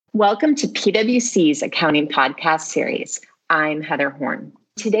Welcome to PwC's Accounting Podcast Series. I'm Heather Horn.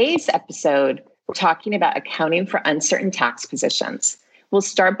 Today's episode, we're talking about accounting for uncertain tax positions. We'll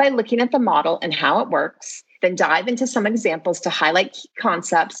start by looking at the model and how it works, then dive into some examples to highlight key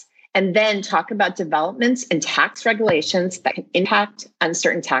concepts, and then talk about developments in tax regulations that can impact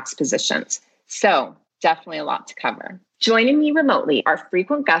uncertain tax positions. So, definitely a lot to cover. Joining me remotely are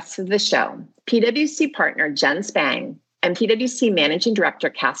frequent guests of the show, PwC partner Jen Spang, and PwC Managing Director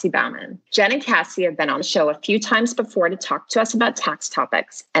Cassie Bauman. Jen and Cassie have been on the show a few times before to talk to us about tax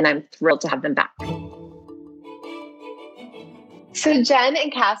topics, and I'm thrilled to have them back. So Jen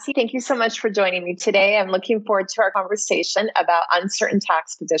and Cassie, thank you so much for joining me today. I'm looking forward to our conversation about uncertain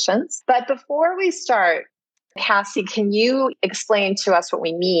tax positions. But before we start, Cassie, can you explain to us what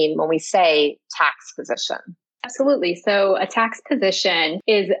we mean when we say tax position? Absolutely. So a tax position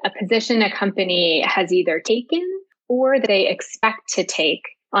is a position a company has either taken or they expect to take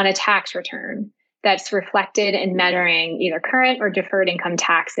on a tax return that's reflected in measuring either current or deferred income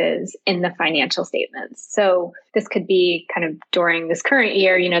taxes in the financial statements. So this could be kind of during this current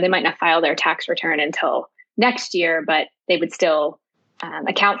year, they might not file their tax return until next year, but they would still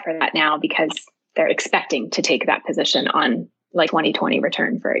account for that now because they're expecting to take that position on like 2020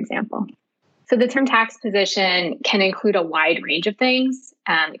 return, for example. So the term tax position can include a wide range of things.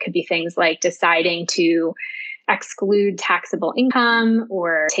 It could be things like deciding to exclude taxable income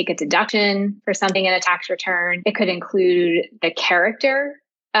or take a deduction for something in a tax return. It could include the character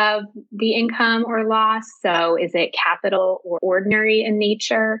of the income or loss. So is it capital or ordinary in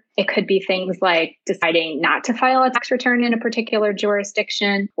nature? It could be things like deciding not to file a tax return in a particular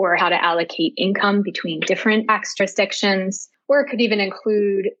jurisdiction or how to allocate income between different tax jurisdictions. Or it could even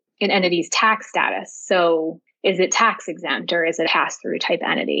include an entity's tax status. So is it tax exempt or is it pass-through type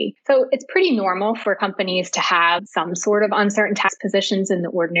entity? So it's pretty normal for companies to have some sort of uncertain tax positions in the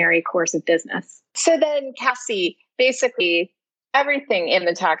ordinary course of business. So then, Cassie, basically everything in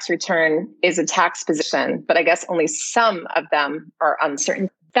the tax return is a tax position, but I guess only some of them are uncertain.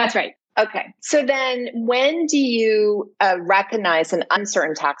 That's right. Okay. So then when do you recognize an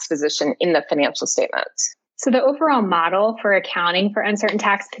uncertain tax position in the financial statements? So the overall model for accounting for uncertain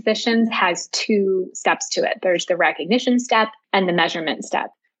tax positions has two steps to it. There's the recognition step and the measurement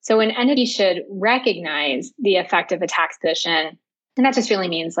step. So an entity should recognize the effect of a tax position, and that just really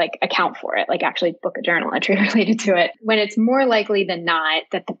means like account for it, like actually book a journal entry related to it, when it's more likely than not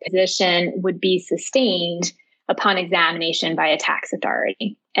that the position would be sustained upon examination by a tax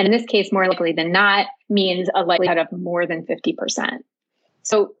authority. And in this case, more likely than not means a likelihood of more than 50%.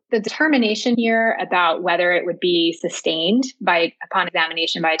 So the determination here about whether it would be sustained upon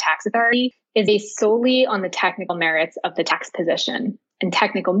examination by a tax authority is based solely on the technical merits of the tax position. And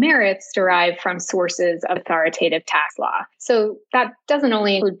technical merits derive from sources of authoritative tax law. So that doesn't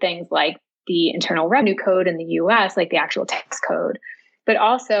only include things like the Internal Revenue Code in the US, like the actual tax code, but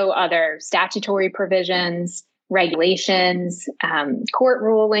also other statutory provisions, regulations, court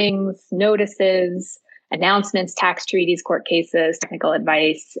rulings, notices, announcements, tax treaties, court cases, technical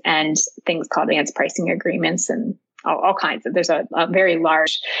advice, and things called advanced pricing agreements, and all kinds of. There's a very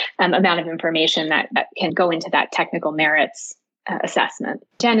large amount of information that can go into that technical merits assessment.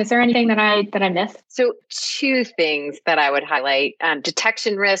 Jen, is there anything that I missed? So two things that I would highlight,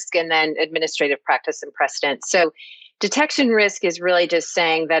 detection risk and then administrative practice and precedent. So detection risk is really just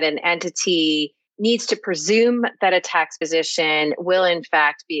saying that an entity needs to presume that a tax position will in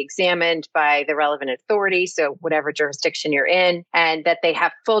fact be examined by the relevant authority, so whatever jurisdiction you're in, and that they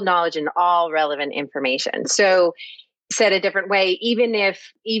have full knowledge and all relevant information. So said a different way, even if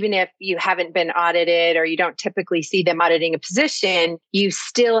you haven't been audited or you don't typically see them auditing a position, you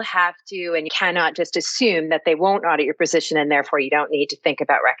still have to and you cannot just assume that they won't audit your position and therefore you don't need to think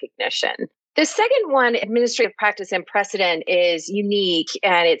about recognition. The second one, administrative practice and precedent, is unique,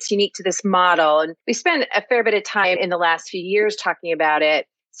 and it's unique to this model. And we spent a fair bit of time in the last few years talking about it.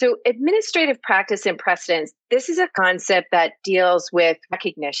 So administrative practice and precedents, this is a concept that deals with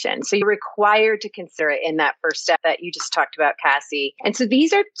recognition. So you're required to consider it in that first step that you just talked about, Cassie. And so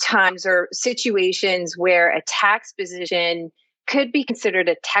these are times or situations where a tax position could be considered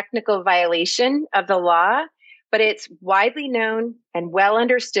a technical violation of the law, but it's widely known and well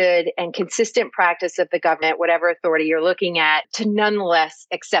understood and consistent practice of the government, whatever authority you're looking at, to nonetheless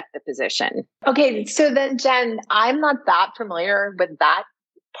accept the position. Okay, so then Jen, I'm not that familiar with that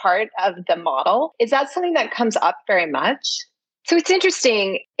part of the model. Is that something that comes up very much? So it's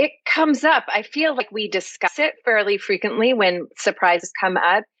interesting. It comes up. I feel like we discuss it fairly frequently when surprises come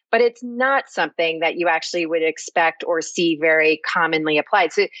up, but it's not something that you actually would expect or see very commonly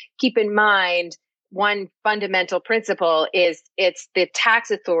applied. So keep in mind, one fundamental principle is it's the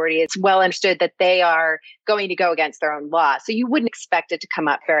tax authority. It's well understood that they are going to go against their own law. So you wouldn't expect it to come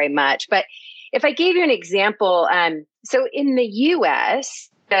up very much. But if I gave you an example, so in the US,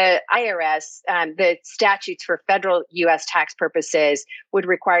 the IRS, the statutes for federal US tax purposes would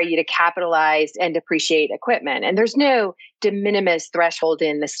require you to capitalize and depreciate equipment. And there's no de minimis threshold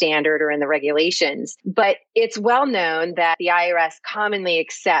in the standard or in the regulations, but it's well known that the IRS commonly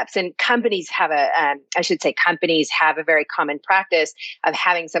accepts, and companies have companies have a very common practice of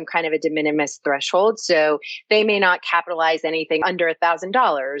having some kind of a de minimis threshold. So they may not capitalize anything under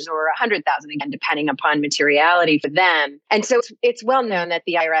 $1,000 or $100,000, again, depending upon materiality for them. And so it's well known that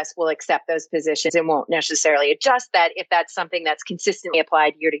the IRS will accept those positions and won't necessarily adjust that if that's something that's consistently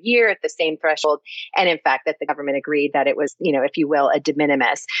applied year to year at the same threshold. And in fact, that the government agreed that it was, if you will, a de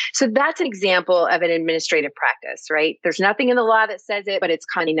minimis. So that's an example of an administrative practice, right? There's nothing in the law that says it, but it's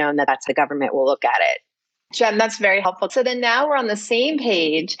commonly known that that's the government will look at it. Jen, that's very helpful. So then now we're on the same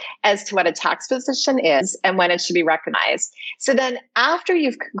page as to what a tax position is and when it should be recognized. So then after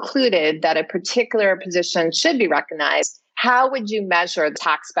you've concluded that a particular position should be recognized, how would you measure the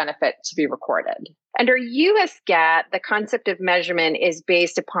tax benefit to be recorded? Under US GAAP, the concept of measurement is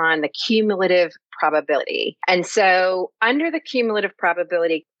based upon the cumulative probability. And so under the cumulative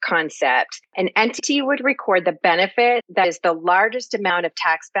probability concept, an entity would record the benefit that is the largest amount of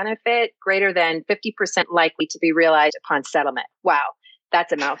tax benefit greater than 50% likely to be realized upon settlement. Wow,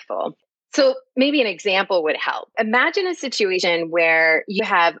 that's a mouthful. So maybe an example would help. Imagine a situation where you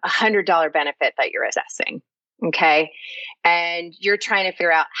have a $100 benefit that you're assessing. Okay. And you're trying to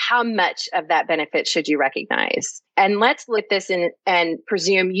figure out how much of that benefit should you recognize. And let's look at this and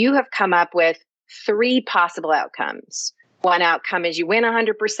presume you have come up with 3 possible outcomes. One outcome is you win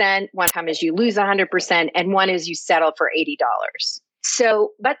 100%, one outcome is you lose 100%, and one is you settle for $80.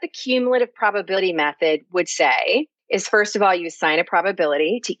 So what the cumulative probability method would say is, first of all, you assign a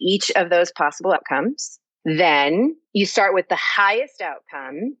probability to each of those possible outcomes. Then you start with the highest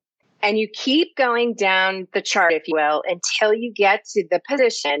outcome, and you keep going down the chart, if you will, until you get to the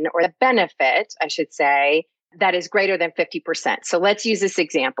position or the benefit, I should say, that is greater than 50%. So let's use this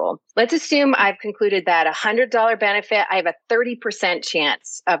example. Let's assume I've concluded that a $100 benefit, I have a 30%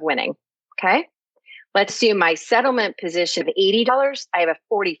 chance of winning. Okay. Let's assume my settlement position of $80, I have a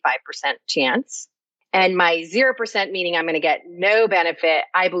 45% chance. And my 0%, meaning I'm going to get no benefit,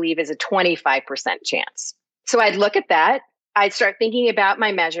 I believe is a 25% chance. So I'd look at that. I'd start thinking about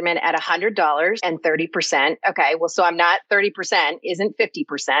my measurement at $100 and 30%. Okay, well, so I'm not 30%, isn't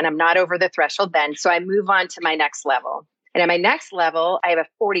 50%. I'm not over the threshold then. So I move on to my next level. And at my next level, I have a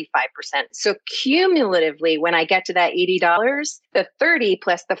 45%. So cumulatively, when I get to that $80, the 30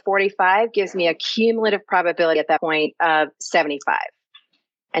 plus the 45 gives me a cumulative probability at that point of 75.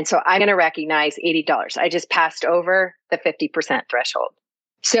 And so I'm going to recognize $80. I just passed over the 50% threshold.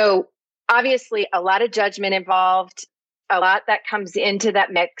 So obviously, a lot of judgment involved. A lot that comes into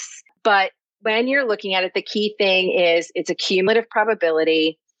that mix. But when you're looking at it, the key thing is it's a cumulative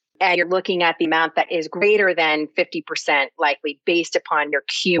probability, and you're looking at the amount that is greater than 50% likely based upon your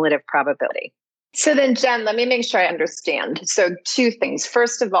cumulative probability. So then, Jen, let me make sure I understand. So 2 things.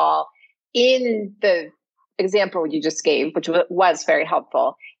 First of all, in the example you just gave, which was very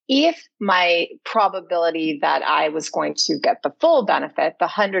helpful, if my probability that I was going to get the full benefit, the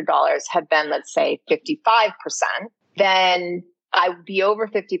 $100, had been, let's say, 55%, then I would be over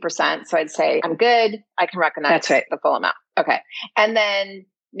 50%. So I'd say, I'm good. I can recognize the full amount. Okay. And then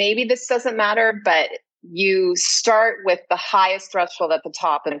maybe this doesn't matter, but you start with the highest threshold at the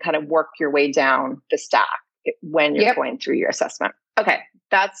top and kind of work your way down the stack when you're going through your assessment. Okay.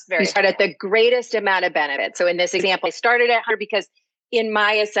 That's very You start at the greatest amount of benefit. So in this example, I started at 100 because in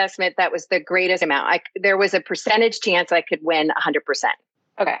my assessment, that was the greatest amount. There was a percentage chance I could win 100%.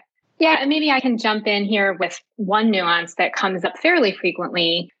 Okay. Yeah, and maybe I can jump in here with one nuance that comes up fairly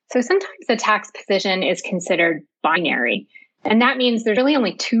frequently. So sometimes the tax position is considered binary, and that means there's really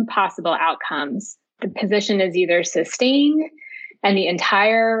only 2 possible outcomes. The position is either sustained and the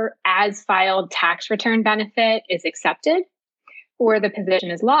entire as filed tax return benefit is accepted, or the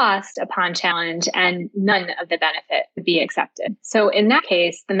position is lost upon challenge and none of the benefit would be accepted. So in that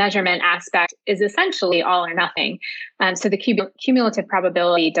case, the measurement aspect is essentially all or nothing. So the cumulative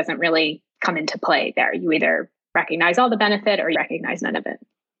probability doesn't really come into play there. You either recognize all the benefit or you recognize none of it.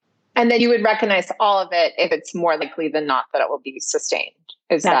 And then you would recognize all of it if it's more likely than not that it will be sustained.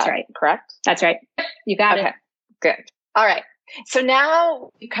 That's that correct? That's right. You got it. Good. All right. So now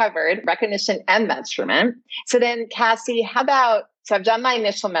we covered recognition and measurement. So then, Cassie, so I've done my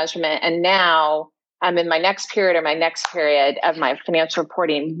initial measurement, and now in my next period or my next period of my financial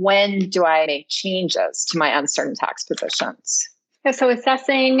reporting, when do I make changes to my uncertain tax positions? So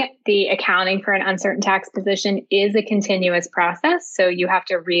assessing the accounting for an uncertain tax position is a continuous process. So you have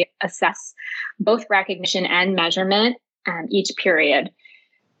to reassess both recognition and measurement each period.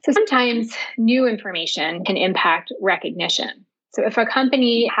 So sometimes new information can impact recognition. So if a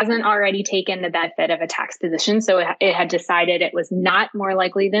company hasn't already taken the benefit of a tax position, so it had decided it was not more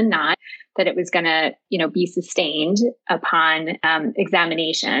likely than not that it was going to, be sustained upon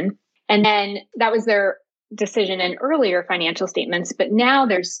examination, and then that was their decision in earlier financial statements, but now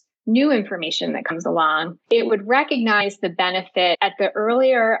there's new information that comes along, it would recognize the benefit at the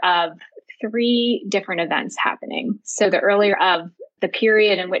earlier of 3 different events happening. So the earlier of the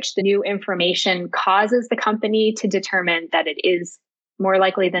period in which the new information causes the company to determine that it is more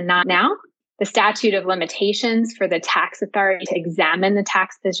likely than not now, the statute of limitations for the tax authority to examine the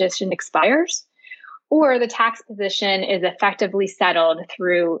tax position expires, or the tax position is effectively settled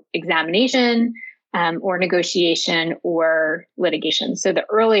through examination, or negotiation or litigation. So the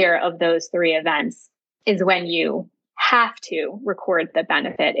earlier of those 3 events is when you have to record the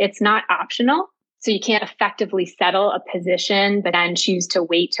benefit. It's not optional. So you can't effectively settle a position, but then choose to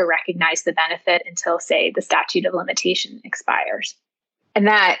wait to recognize the benefit until, say, the statute of limitation expires. And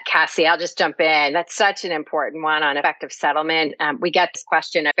that, Cassie, I'll just jump in. That's such an important one on effective settlement. We get this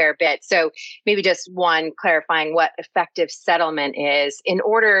question a fair bit. So maybe just one, clarifying what effective settlement is. In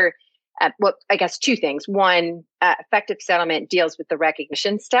order, I guess 2 things. One, effective settlement deals with the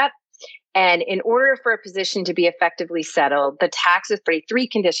recognition step. And in order for a position to be effectively settled, the tax authority, 3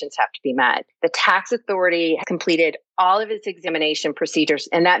 conditions have to be met. The tax authority has completed all of its examination procedures,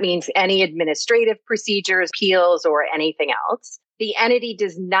 and that means any administrative procedures, appeals, or anything else. The entity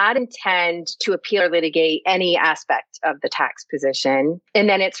does not intend to appeal or litigate any aspect of the tax position. And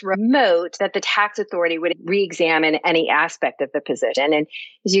then it's remote that the tax authority would re-examine any aspect of the position. And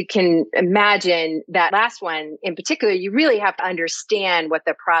as you can imagine, that last one in particular, you really have to understand what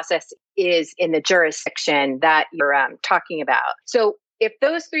the process is in the jurisdiction that you're talking about. So if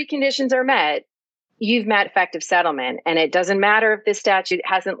those 3 conditions are met, you've met effective settlement. And it doesn't matter if this statute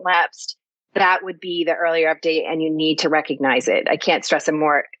hasn't lapsed. That would be the earlier update, and you need to recognize it. I can't stress it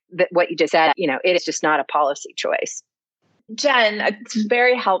more that what you just said, it is just not a policy choice. Jen, it's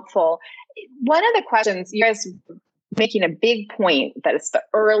very helpful. One of the questions, you guys making a big point that it's the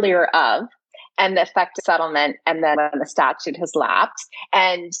earlier of and the effective settlement, and then when the statute has lapsed.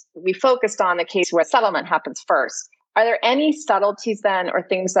 And we focused on the case where settlement happens first. Are there any subtleties then or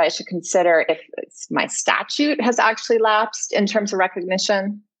things that I should consider if my statute has actually lapsed in terms of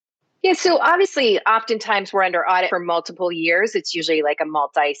recognition? Yeah, so obviously, oftentimes we're under audit for multiple years. It's usually like a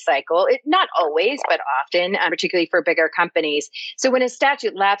multi-cycle. Not always, but often, particularly for bigger companies. So when a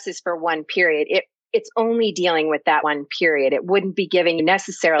statute lapses for one period, it's only dealing with that one period. It wouldn't be giving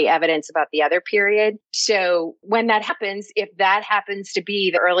necessarily evidence about the other period. So when that happens, if that happens to be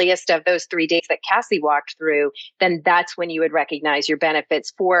the earliest of those 3 dates that Cassie walked through, then that's when you would recognize your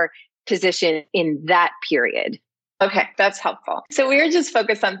benefits for position in that period. Okay, that's helpful. So we were just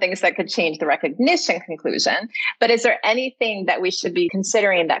focused on things that could change the recognition conclusion, but is there anything that we should be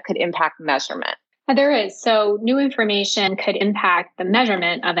considering that could impact measurement? There is. So new information could impact the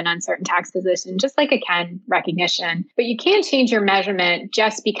measurement of an uncertain tax position, just like it can recognition. But you can't change your measurement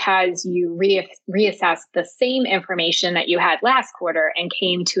just because you reassess the same information that you had last quarter and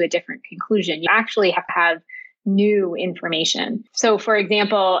came to a different conclusion. You actually have to have new information. So for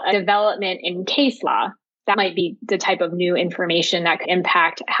example, a development in case law, that might be the type of new information that could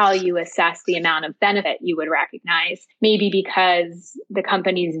impact how you assess the amount of benefit you would recognize. Maybe because the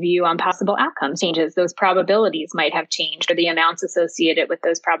company's view on possible outcomes changes, those probabilities might have changed, or the amounts associated with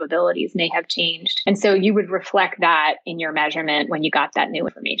those probabilities may have changed. And so you would reflect that in your measurement when you got that new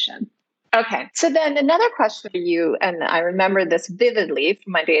information. Okay. So then another question for you, and I remember this vividly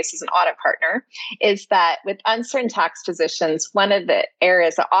from my days as an audit partner, is that with uncertain tax positions, one of the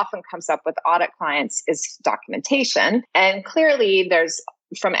areas that often comes up with audit clients is documentation. And clearly there's,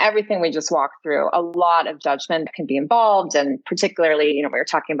 from everything we just walked through, a lot of judgment that can be involved. And particularly, we were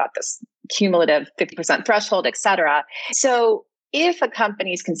talking about this cumulative 50% threshold, et cetera. So if a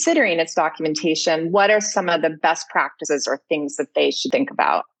company is considering its documentation, what are some of the best practices or things that they should think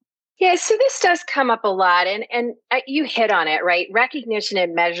about? Yeah, so this does come up a lot, and you hit on it, right? Recognition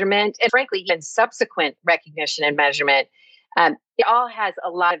and measurement, and frankly, even subsequent recognition and measurement, it all has a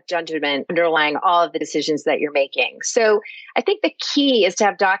lot of judgment underlying all of the decisions that you're making. So I think the key is to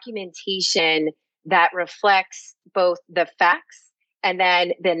have documentation that reflects both the facts and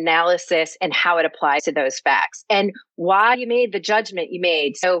then the analysis and how it applies to those facts and why you made the judgment you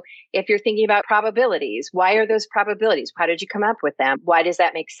made. So if you're thinking about probabilities, why are those probabilities? How did you come up with them? Why does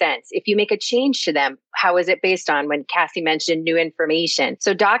that make sense? If you make a change to them, how is it based on? When Cassie mentioned new information.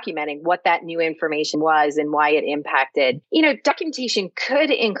 So documenting what that new information was and why it impacted. Documentation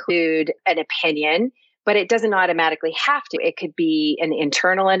could include an opinion, but it doesn't automatically have to. It could be an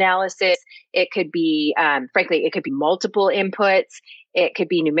internal analysis. It could be, frankly, it could be multiple inputs. It could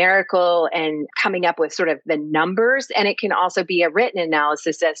be numerical and coming up with sort of the numbers. And it can also be a written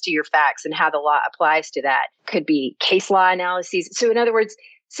analysis as to your facts and how the law applies to that. Could be case law analyses. So in other words,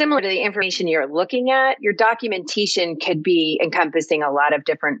 similar to the information you're looking at, your documentation could be encompassing a lot of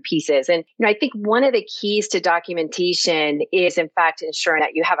different pieces. And I think one of the keys to documentation is, in fact, ensuring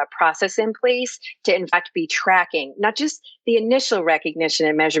that you have a process in place to, in fact, be tracking not just the initial recognition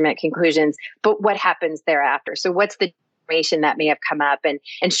and measurement conclusions, but what happens thereafter. So what's the information that may have come up, and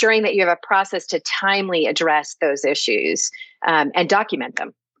ensuring that you have a process to timely address those issues and document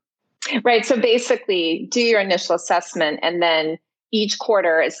them. Right. So basically, do your initial assessment, and then each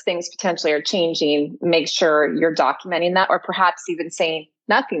quarter, as things potentially are changing, make sure you're documenting that, or perhaps even saying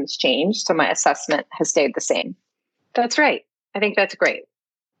nothing's changed, so my assessment has stayed the same. That's right. I think that's great.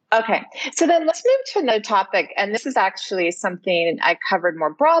 Okay. So then let's move to another topic. And this is actually something I covered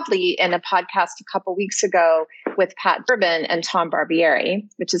more broadly in a podcast a couple weeks ago with Pat Durbin and Tom Barbieri,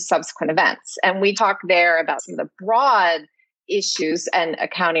 which is subsequent events. And we talked there about some of the broad issues and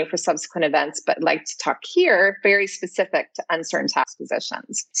accounting for subsequent events, but I'd like to talk here very specific to uncertain tax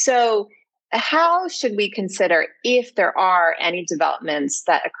positions. So how should we consider if there are any developments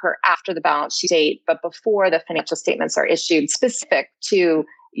that occur after the balance sheet date, but before the financial statements are issued, specific to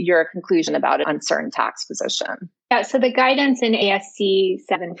your conclusion about an uncertain tax position? Yeah, so the guidance in ASC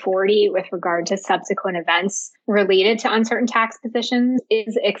 740 with regard to subsequent events related to uncertain tax positions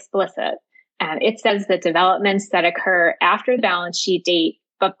is explicit. It says that developments that occur after the balance sheet date,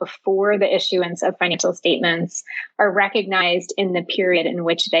 but before the issuance of financial statements, are recognized in the period in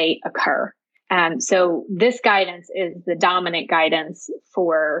which they occur. So this guidance is the dominant guidance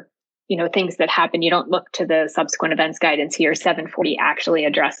for things that happen. You don't look to the subsequent events guidance here. 740 actually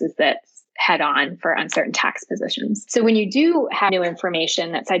addresses this head on for uncertain tax positions. So when you do have new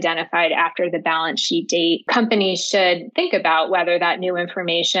information that's identified after the balance sheet date, companies should think about whether that new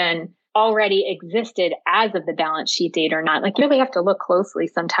information already existed as of the balance sheet date or not. Like, you really have to look closely.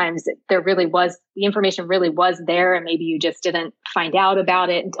 Sometimes the information really was there, and maybe you just didn't find out about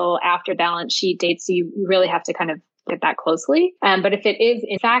it until after balance sheet date. So you really have to kind of look at that closely. But if it is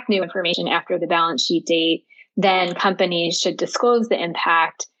in fact new information after the balance sheet date, then companies should disclose the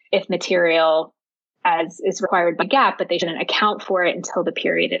impact if material, as is required by GAAP, but they shouldn't account for it until the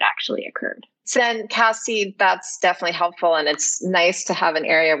period it actually occurred. So then, Cassie, that's definitely helpful. And it's nice to have an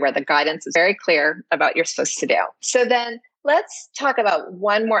area where the guidance is very clear about what you're supposed to do. So then let's talk about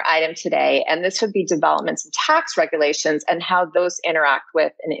one more item today. And this would be developments in tax regulations and how those interact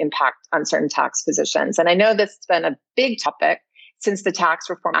with and impact uncertain tax positions. And I know this has been a big topic since the Tax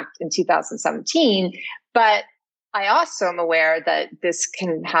Reform Act in 2017, but I also am aware that this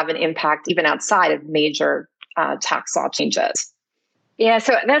can have an impact even outside of major tax law changes. Yeah,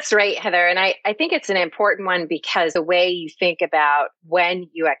 so that's right, Heather. And I think it's an important one because the way you think about when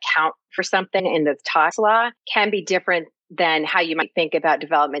you account for something in the tax law can be different than how you might think about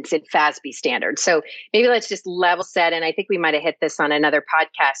developments in FASB standards. So maybe let's just level set. And I think we might have hit this on another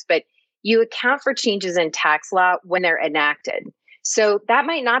podcast, but you account for changes in tax law when they're enacted. So that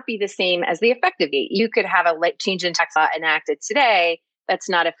might not be the same as the effective date. You could have a change in tax law enacted today that's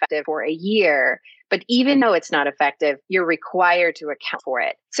not effective for a year. But even though it's not effective, you're required to account for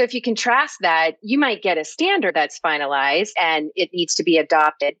it. So if you contrast that, you might get a standard that's finalized and it needs to be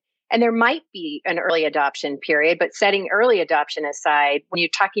adopted. And there might be an early adoption period, but setting early adoption aside, when you're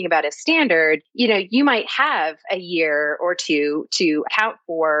talking about a standard, you might have a year or two to account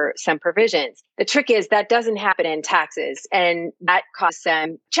for some provisions. The trick is that doesn't happen in taxes, and that causes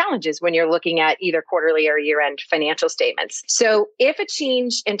some challenges when you're looking at either quarterly or year-end financial statements. So if a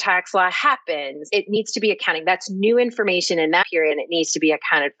change in tax law happens, it needs to be accounting. That's new information in that period, and it needs to be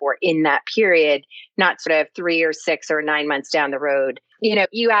accounted for in that period, not sort of 3 or 6 or 9 months down the road.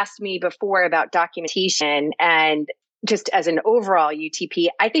 You asked me before about documentation, and just as an overall UTP,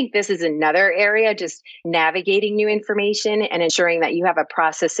 I think this is another area, just navigating new information and ensuring that you have a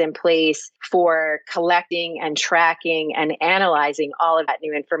process in place for collecting and tracking and analyzing all of that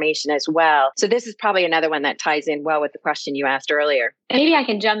new information as well. So this is probably another one that ties in well with the question you asked earlier. And maybe I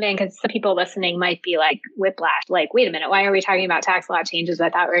can jump in because some people listening might be like whiplash, like, wait a minute, why are we talking about tax law changes? I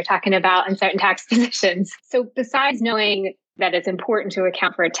thought we were talking about uncertain tax positions. So besides knowing that it's important to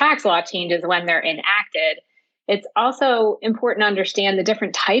account for tax law changes when they're enacted, it's also important to understand the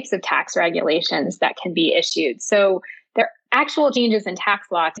different types of tax regulations that can be issued. So their actual changes in tax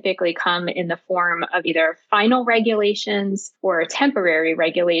law typically come in the form of either final regulations or temporary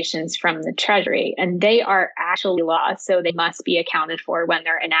regulations from the Treasury, and they are actually law, so they must be accounted for when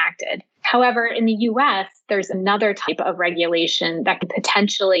they're enacted. However, in the US, there's another type of regulation that could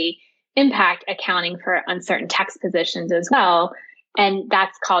potentially impact accounting for uncertain tax positions as well, and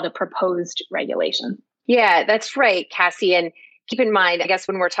that's called a proposed regulation. Yeah, that's right, Cassie. And keep in mind, I guess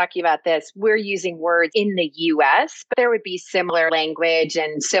when we're talking about this, we're using words in the US, but there would be similar language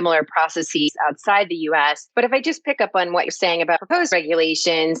and similar processes outside the US. But if I just pick up on what you're saying about proposed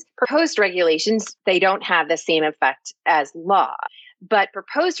regulations, they don't have the same effect as law. But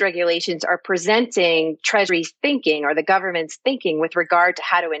proposed regulations are presenting Treasury's thinking or the government's thinking with regard to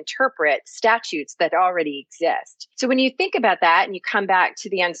how to interpret statutes that already exist. So when you think about that and you come back to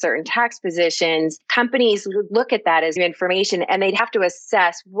the uncertain tax positions, companies would look at that as information and they'd have to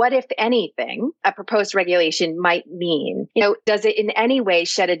assess what, if anything, a proposed regulation might mean. Does it in any way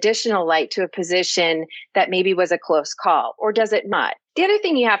shed additional light to a position that maybe was a close call, or does it not? The other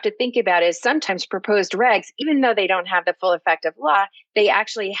thing you have to think about is sometimes proposed regs, even though they don't have the full effect of law, they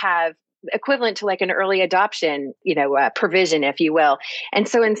actually have equivalent to like an early adoption, provision, if you will. And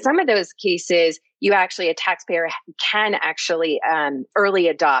so in some of those cases, a taxpayer can actually early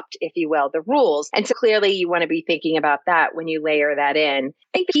adopt, if you will, the rules. And so clearly you want to be thinking about that when you layer that in.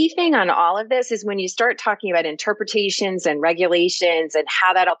 I think the key thing on all of this is when you start talking about interpretations and regulations and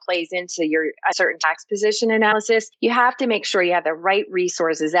how that all plays into your certain tax position analysis, you have to make sure you have the right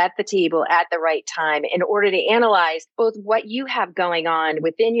resources at the table at the right time in order to analyze both what you have going on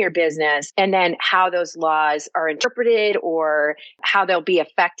within your business and then how those laws are interpreted or how they'll be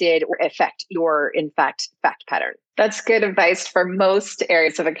affected or affect your, in fact, fact pattern. That's good advice for most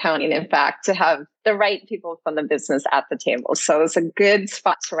areas of accounting, in fact, to have the right people from the business at the table. So it's a good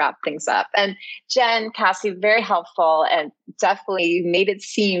spot to wrap things up. And Jen, Cassie, very helpful and definitely made it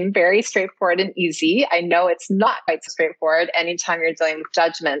seem very straightforward and easy. I know it's not quite so straightforward anytime you're dealing with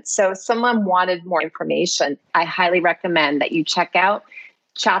judgment. So if someone wanted more information, I highly recommend that you check out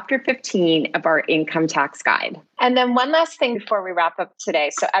Chapter 15 of our income tax guide. And then one last thing before we wrap up today.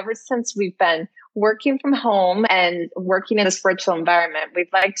 So ever since we've been working from home and working in this virtual environment, we'd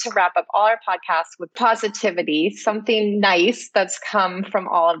like to wrap up all our podcasts with positivity, something nice that's come from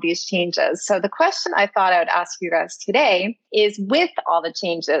all of these changes. So the question I thought I would ask you guys today is, with all the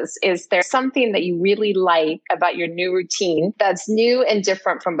changes, is there something that you really like about your new routine that's new and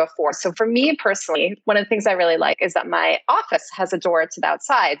different from before? So for me personally, one of the things I really like is that my office has a door to the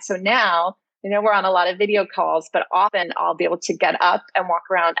outside. So now, we're on a lot of video calls, but often I'll be able to get up and walk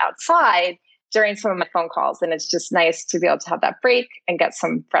around outside during some of my phone calls. And it's just nice to be able to have that break and get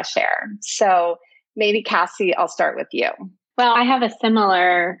some fresh air. So maybe Cassie, I'll start with you. Well, I have a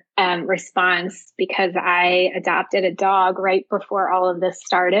similar response because I adopted a dog right before all of this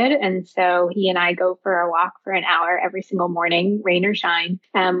started. And so he and I go for a walk for an hour every single morning, rain or shine.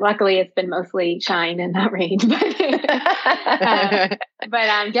 Luckily, it's been mostly shine and not rain. But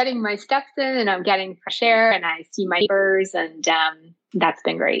I'm getting my steps in and I'm getting fresh air and I see my neighbors, and that's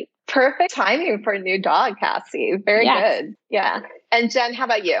been great. Perfect timing for a new dog, Cassie. Very good. Yeah. And Jen, how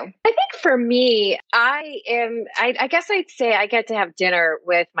about you? I think for me, I guess I'd say I get to have dinner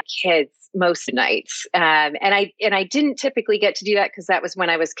with my kids most nights. And I didn't typically get to do that because that was when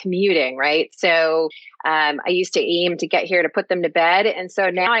I was commuting, right? So I used to aim to get here to put them to bed. And so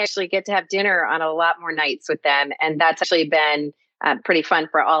now I actually get to have dinner on a lot more nights with them. And that's actually been pretty fun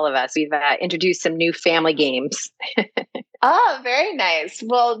for all of us. We've introduced some new family games. Oh, very nice.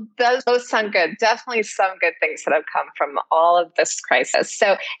 Well, those sound good. Definitely some good things that have come from all of this crisis.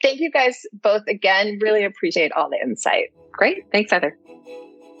 So thank you guys both again. Really appreciate all the insight. Great. Thanks, Heather.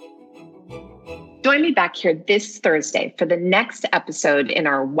 Join me back here this Thursday for the next episode in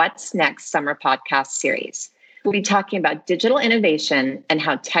our What's Next Summer podcast series. We'll be talking about digital innovation and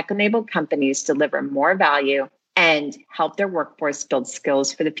how tech-enabled companies deliver more value and help their workforce build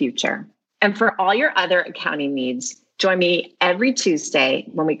skills for the future. And for all your other accounting needs, join me every Tuesday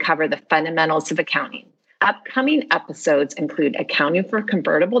when we cover the fundamentals of accounting. Upcoming episodes include accounting for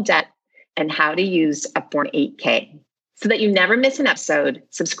convertible debt and how to use a Form 8K. So that you never miss an episode,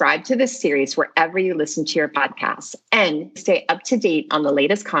 subscribe to this series wherever you listen to your podcasts and stay up to date on the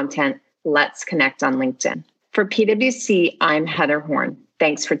latest content. Let's connect on LinkedIn. For PwC, I'm Heather Horn.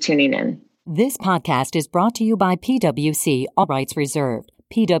 Thanks for tuning in. This podcast is brought to you by PwC, all rights reserved.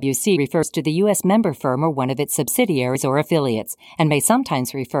 PwC refers to the U.S. member firm or one of its subsidiaries or affiliates, and may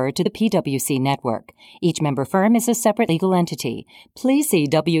sometimes refer to the PwC network. Each member firm is a separate legal entity. Please see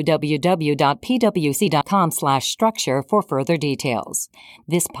www.pwc.com/structure for further details.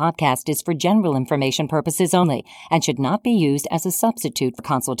 This podcast is for general information purposes only and should not be used as a substitute for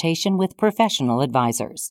consultation with professional advisors.